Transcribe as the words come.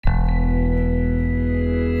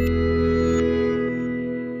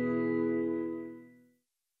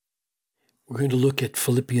We're going to look at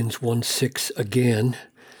Philippians 1:6 again.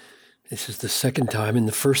 This is the second time. In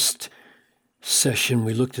the first session,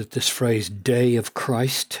 we looked at this phrase, day of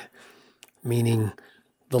Christ, meaning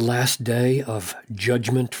the last day of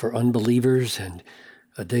judgment for unbelievers and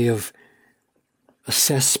a day of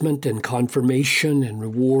assessment and confirmation and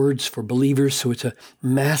rewards for believers. So it's a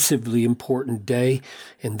massively important day,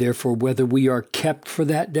 and therefore whether we are kept for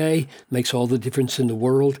that day makes all the difference in the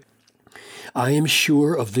world. I am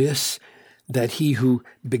sure of this, that he who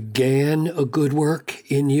began a good work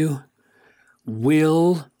in you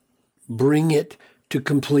will bring it to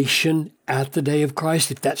completion at the day of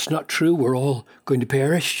Christ. If that's not true, we're all going to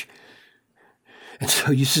perish. And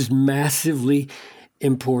so this is massively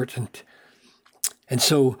important. And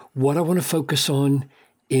so what I want to focus on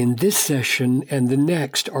in this session and the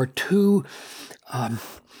next are two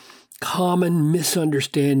common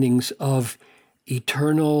misunderstandings of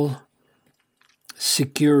eternal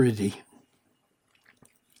security.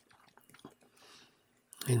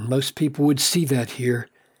 And most people would see that here.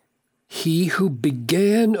 He who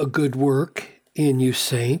began a good work in you,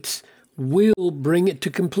 saints, will bring it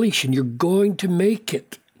to completion. You're going to make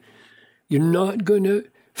it. You're not going to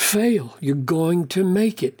fail. You're going to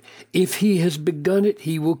make it. If he has begun it,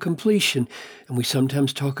 he will completion. And we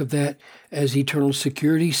sometimes talk of that as eternal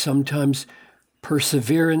security, sometimes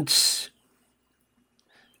perseverance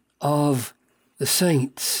of the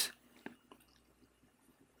saints.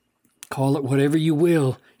 Call it whatever you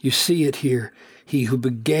will. You see it here. He who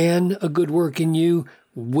began a good work in you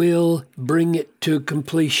will bring it to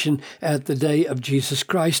completion at the day of Jesus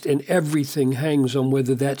Christ, and everything hangs on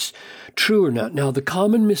whether that's true or not. Now, the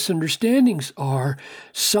common misunderstandings are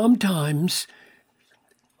sometimes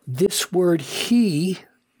this word he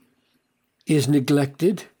is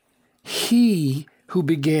neglected. He who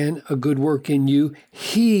began a good work in you,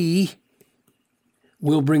 he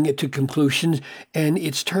will bring it to conclusion, and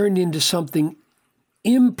it's turned into something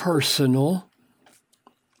impersonal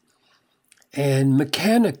and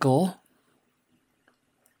mechanical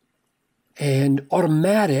and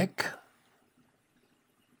automatic.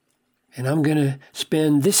 And I'm going to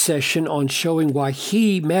spend this session on showing why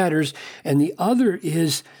he matters, and the other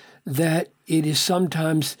is that it is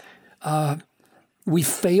sometimes we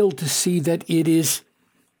fail to see that it is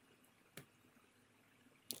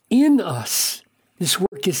in us. This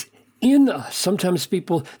work is in us. Sometimes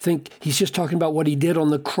people think he's just talking about what he did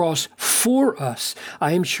on the cross for us.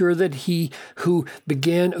 I am sure that he who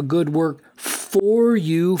began a good work for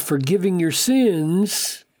you, forgiving your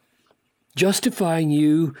sins, justifying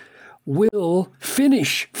you, will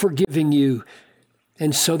finish forgiving you.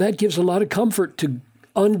 And so that gives a lot of comfort to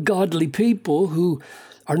ungodly people who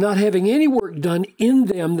are not having any work done in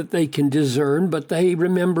them that they can discern, but they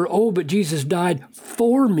remember, oh, but Jesus died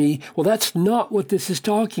for me. Well, that's not what this is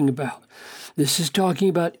talking about. This is talking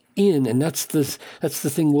about in, and that's the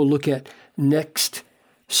thing we'll look at next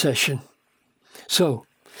session. So,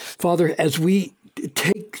 Father, as we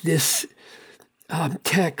take this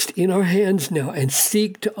text in our hands now and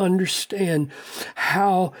seek to understand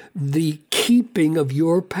how the keeping of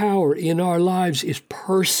your power in our lives is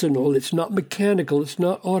personal. It's not mechanical. It's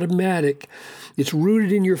not automatic. It's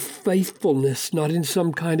rooted in your faithfulness, not in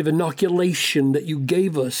some kind of inoculation that you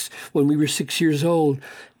gave us when we were 6 years old.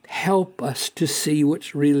 Help us to see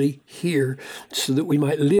what's really here so that we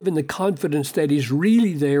might live in the confidence that is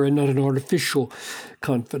really there and not an artificial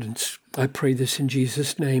confidence. I pray this in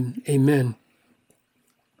Jesus' name. Amen.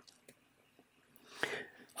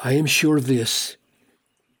 I am sure of this.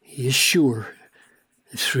 He is sure.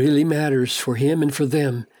 This really matters for him and for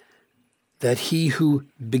them, that he who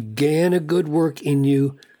began a good work in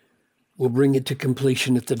you will bring it to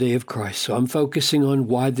completion at the day of Christ. So I'm focusing on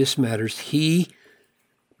why this matters. He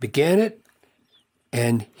began it,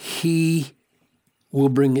 and he will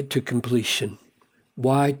bring it to completion.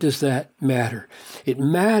 Why does that matter? It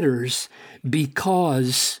matters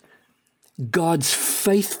because God's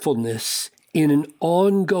faithfulness in an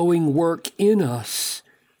ongoing work in us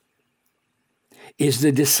is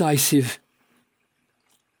the decisive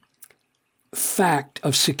fact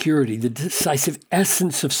of security, the decisive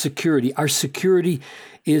essence of security. Our security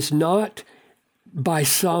is not by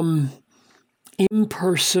some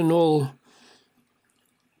impersonal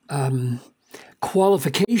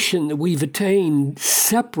qualification that we've attained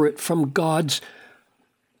separate from God's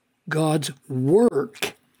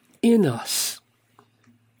work in us.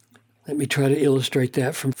 Let me try to illustrate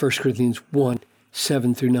that from 1 Corinthians 1,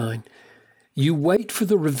 7 through 9. You wait for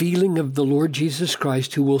the revealing of the Lord Jesus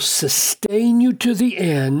Christ, who will sustain you to the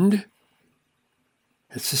end.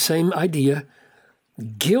 That's the same idea.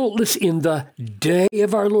 Guiltless in the day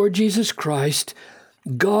of our Lord Jesus Christ.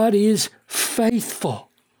 God is faithful,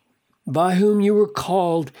 by whom you were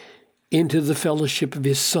called into the fellowship of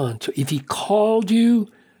his Son. So if he called you,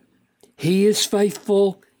 he is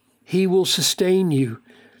faithful. He will sustain you.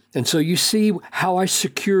 And so you see how our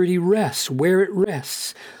security rests, where it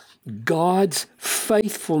rests. God's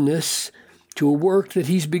faithfulness to a work that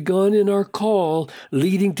he's begun in our call,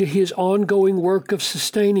 leading to his ongoing work of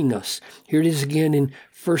sustaining us. Here it is again in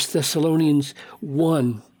 1 Thessalonians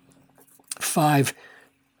 1, 5,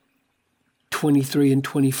 23 and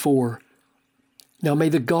 24. Now may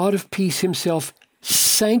the God of peace himself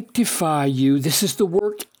sanctify you. This is the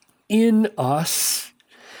work in us.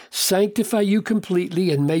 Sanctify you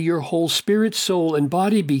completely, and may your whole spirit, soul, and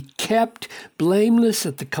body be kept blameless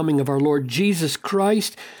at the coming of our Lord Jesus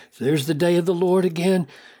Christ. So there's the day of the Lord again.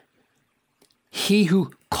 He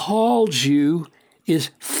who calls you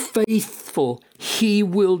is faithful. He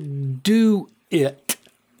will do it.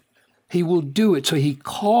 He will do it. So he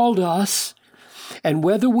called us, and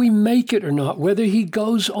whether we make it or not, whether he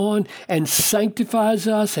goes on and sanctifies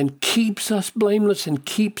us and keeps us blameless and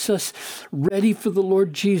keeps us ready for the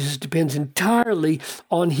Lord Jesus, depends entirely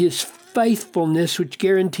on his faithfulness, which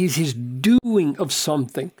guarantees his doing of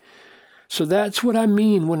something. So that's what I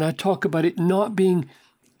mean when I talk about it not being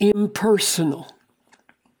impersonal.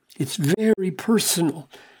 It's very personal.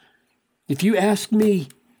 If you ask me,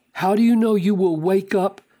 how do you know you will wake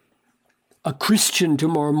up a Christian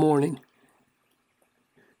tomorrow morning?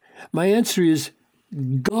 My answer is,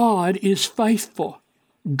 God is faithful.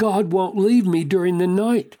 God won't leave me during the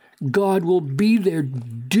night. God will be there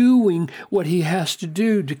doing what he has to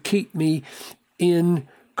do to keep me in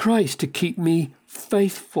Christ, to keep me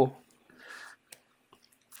faithful.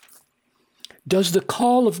 Does the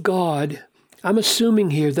call of God, I'm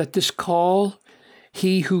assuming here that this call,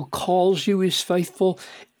 he who calls you is faithful,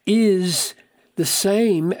 is the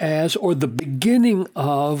same as, or the beginning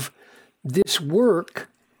of, this work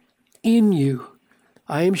in you.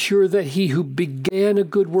 I am sure that he who began a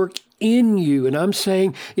good work in you, and I'm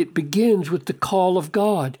saying it begins with the call of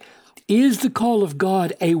God. Is the call of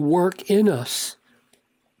God a work in us?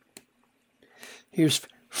 Here's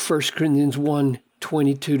 1 Corinthians 1,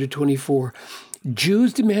 22 to 24.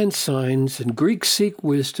 Jews demand signs and Greeks seek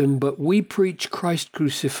wisdom, but we preach Christ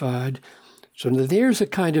crucified. So there's a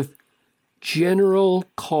kind of general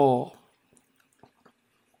call.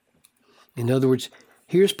 In other words,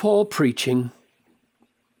 here's Paul preaching,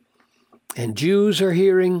 and Jews are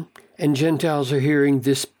hearing, and Gentiles are hearing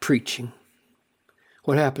this preaching.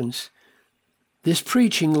 What happens? This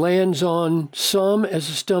preaching lands on some as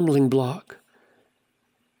a stumbling block.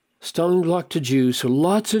 Stumbling block to Jews. So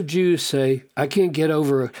lots of Jews say, I can't get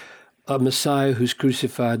over a Messiah who's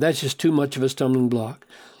crucified. That's just too much of a stumbling block.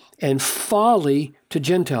 And folly to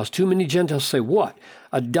Gentiles. Too many Gentiles say, what?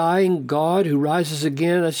 A dying God who rises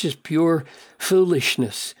again? That's just pure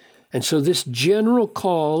foolishness. And so this general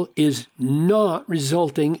call is not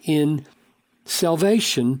resulting in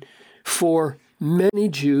salvation for many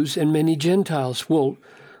Jews and many Gentiles. Well,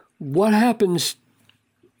 what happens?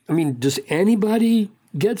 I mean, does anybody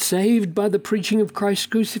get saved by the preaching of Christ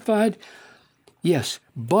crucified? Yes,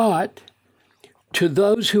 but to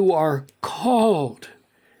those who are called,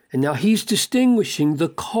 and now he's distinguishing the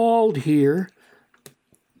called here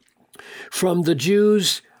from the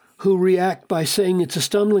Jews who react by saying it's a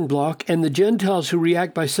stumbling block and the Gentiles who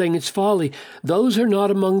react by saying it's folly. Those are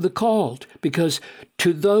not among the called, because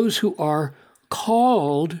to those who are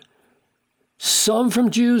called, some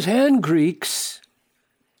from Jews and Greeks,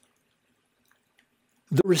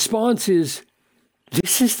 the response is,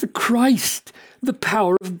 this is the Christ, the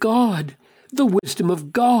power of God, the wisdom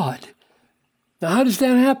of God. Now, how does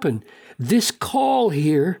that happen? This call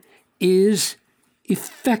here is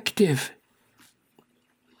effective.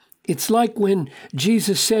 It's like when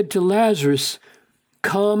Jesus said to Lazarus,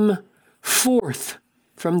 come forth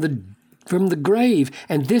from the grave.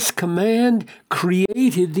 And this command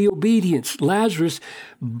created the obedience. Lazarus,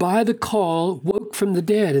 by the call, woke from the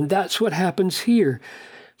dead. And that's what happens here.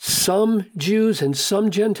 Some Jews and some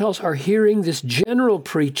Gentiles are hearing this general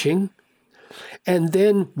preaching. And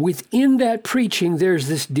then within that preaching, there's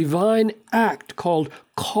this divine act called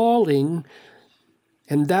calling.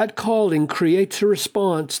 And that calling creates a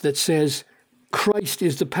response that says, Christ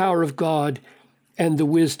is the power of God and the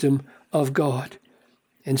wisdom of God.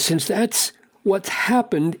 And since that's what's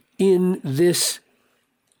happened in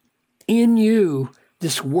you,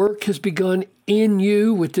 this work has begun in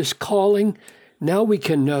you with this calling, now we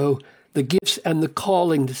can know the gifts and the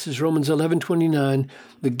calling. This is Romans 11:29.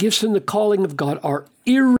 The gifts and the calling of God are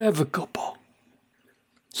irrevocable.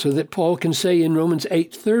 So that Paul can say in Romans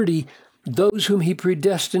 8:30, those whom he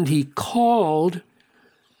predestined, he called.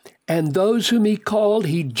 And those whom he called,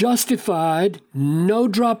 he justified. No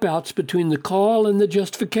dropouts between the call and the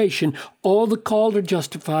justification. All the called are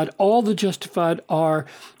justified. All the justified are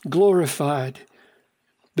glorified.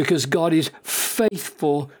 Because God is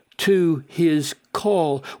faithful to his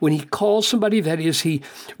call. When he calls somebody, that is, he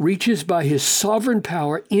reaches by his sovereign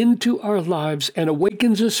power into our lives and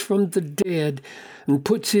awakens us from the dead and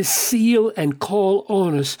puts his seal and call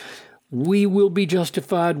on us, we will be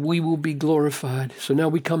justified, we will be glorified. So now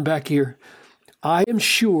we come back here. I am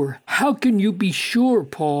sure. How can you be sure,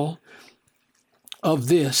 Paul, of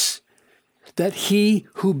this? That he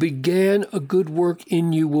who began a good work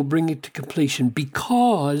in you will bring it to completion,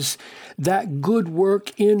 because that good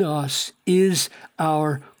work in us is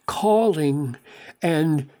our calling,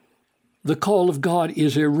 and the call of God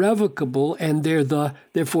is irrevocable, and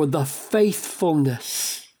therefore the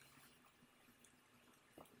faithfulness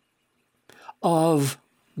of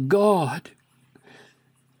God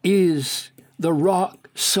is the rock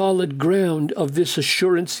solid ground of this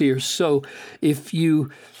assurance here. So if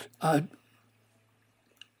you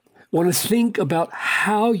want to think about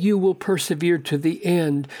how you will persevere to the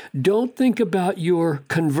end, don't think about your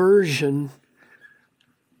conversion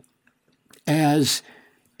as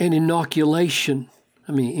an inoculation.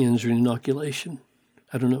 I mean, ends are an inoculation.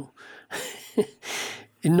 I don't know.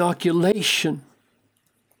 Inoculation.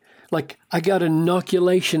 Like I got an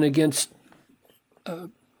inoculation against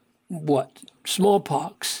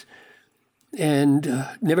smallpox, and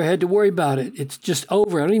never had to worry about it. It's just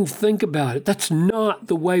over. I don't even think about it. That's not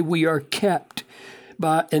the way we are kept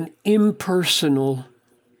by an impersonal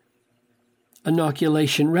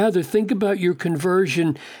inoculation. Rather, think about your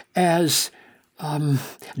conversion as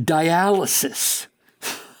dialysis,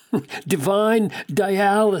 divine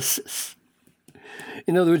dialysis.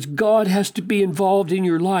 In other words, God has to be involved in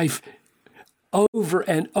your life over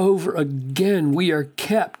and over again. We are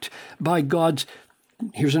kept by God's,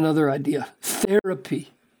 here's another idea,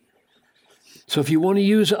 therapy. So if you want to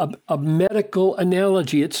use a medical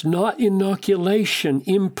analogy, it's not inoculation,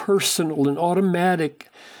 impersonal and automatic.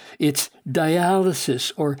 It's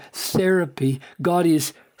dialysis or therapy. God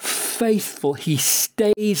is faithful. He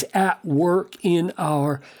stays at work in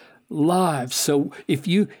our lives. So if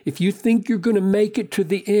you think you're going to make it to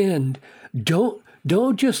the end, don't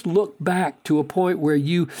just look back to a point where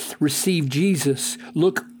you receive Jesus.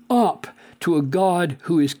 Look up to a God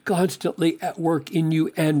who is constantly at work in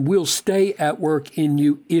you and will stay at work in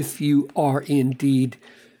you if you are indeed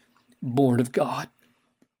born of God.